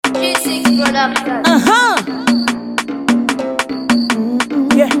G6 Production.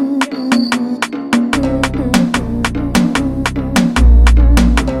 Yeah.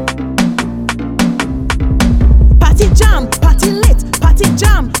 Party jam, party lit, party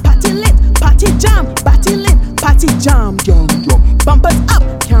jam, party lit, party jam, party lit, party jam, jam, jam. Bumpers up,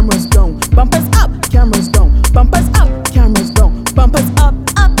 cameras down. Bumpers up, cameras down. Bumpers up, cameras down. Bumpers up,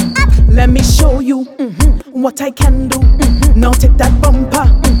 up, up. Let me show you what I can do. Now take that bumper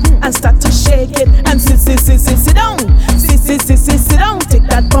and start to shake it and sit down. Sit down. Take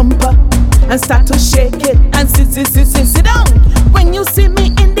that bumper and start to shake it and sit down. When you see me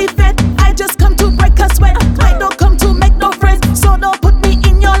in the vet, I just come to break a sweat. I don't come to make no friends, so don't put me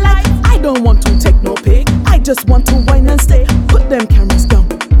in your life. I don't want to take no pic, I just want to whine and stay. Put them cameras down.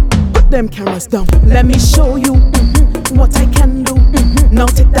 Put them cameras down. Let me show you what I can do. Now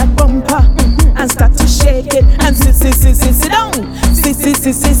take that bumper and start to shake it and sit down.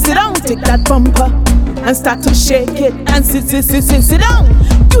 Sit down. Take that bumper and start to shake it and sit down.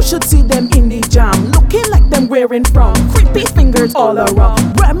 You should see them in the jam, looking like them wearing frown. Creepy fingers all around.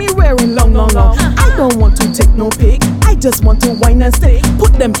 Grammy wearing long. I don't want to take no pic, I just want to whine and stay.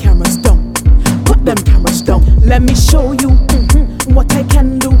 Put them cameras down. Put them cameras down. Let me show you what I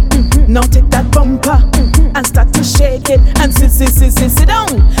can do. Now take that bumper and start to shake it and sit down.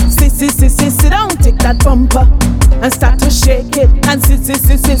 Sit down. Take that bumper and start to shake it and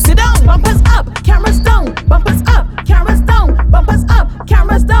sit down. Bumpers up, cameras down. Bumpers up, cameras down. Bumpers up,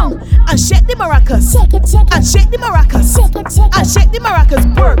 cameras down. And shake the maracas. And shake the maracas. And shake the maracas.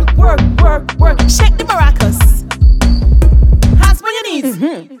 Work. Shake the maracas. Hands on your knees.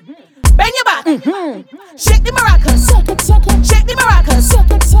 Bend your back. Shake the maracas. Shake the maracas.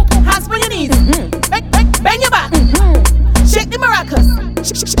 Hands on your knees. Bend your back. Shake the maracas.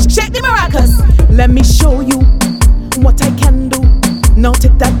 Shake the maracas. Let me show you what I can do. Now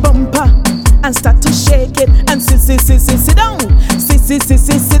take that bumper and start to shake it and sit down.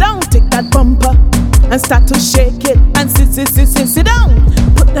 Sit down. Take that bumper and start to shake it and sit down.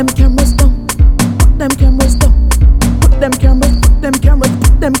 Put them cameras down. Put them cameras down. Put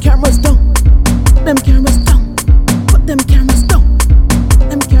them cameras down.